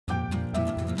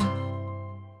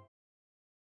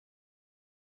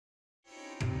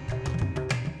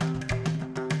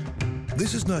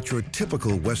This is not your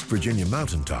typical West Virginia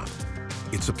mountaintop.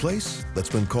 It's a place that's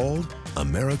been called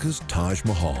America's Taj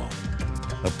Mahal,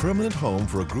 a permanent home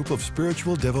for a group of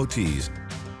spiritual devotees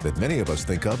that many of us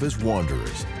think of as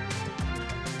wanderers.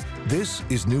 This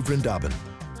is New Vrindavan,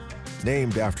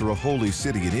 named after a holy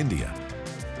city in India,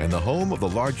 and the home of the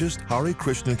largest Hare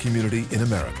Krishna community in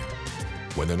America.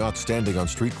 When they're not standing on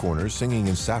street corners singing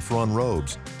in saffron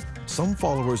robes, some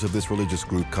followers of this religious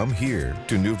group come here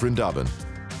to New Vrindavan.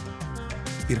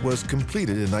 It was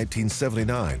completed in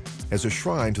 1979 as a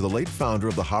shrine to the late founder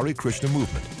of the Hare Krishna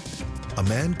movement, a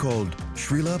man called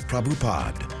Srila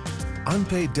Prabhupada.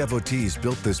 Unpaid devotees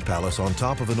built this palace on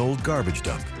top of an old garbage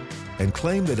dump and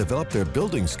claim they developed their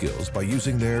building skills by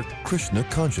using their Krishna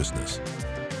consciousness.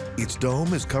 Its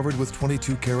dome is covered with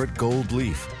 22-karat gold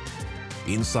leaf.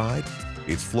 Inside,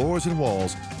 its floors and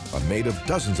walls are made of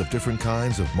dozens of different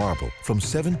kinds of marble from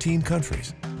 17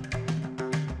 countries.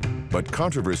 But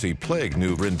controversy plagued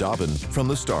New Vrindavan from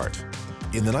the start.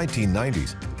 In the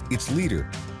 1990s, its leader,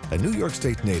 a New York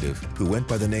State native who went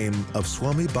by the name of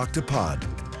Swami Bhaktapad,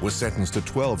 was sentenced to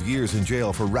 12 years in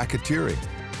jail for racketeering.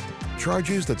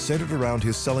 Charges that centered around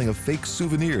his selling of fake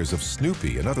souvenirs of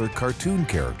Snoopy and other cartoon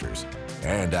characters,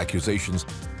 and accusations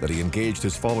that he engaged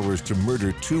his followers to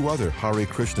murder 2 other Hare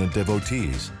Krishna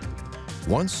devotees.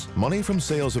 Once, money from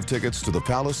sales of tickets to the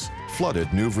palace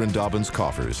flooded New Vrindavan's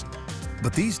coffers.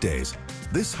 But these days,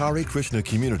 this Hare Krishna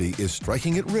community is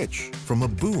striking it rich from a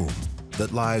boom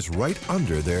that lies right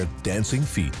under their dancing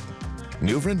feet.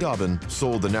 New Vrindavan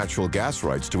sold the natural gas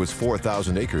rights to its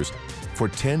 4,000 acres for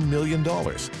 $10 million.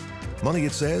 Money,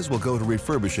 it says, will go to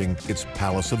refurbishing its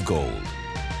Palace of Gold.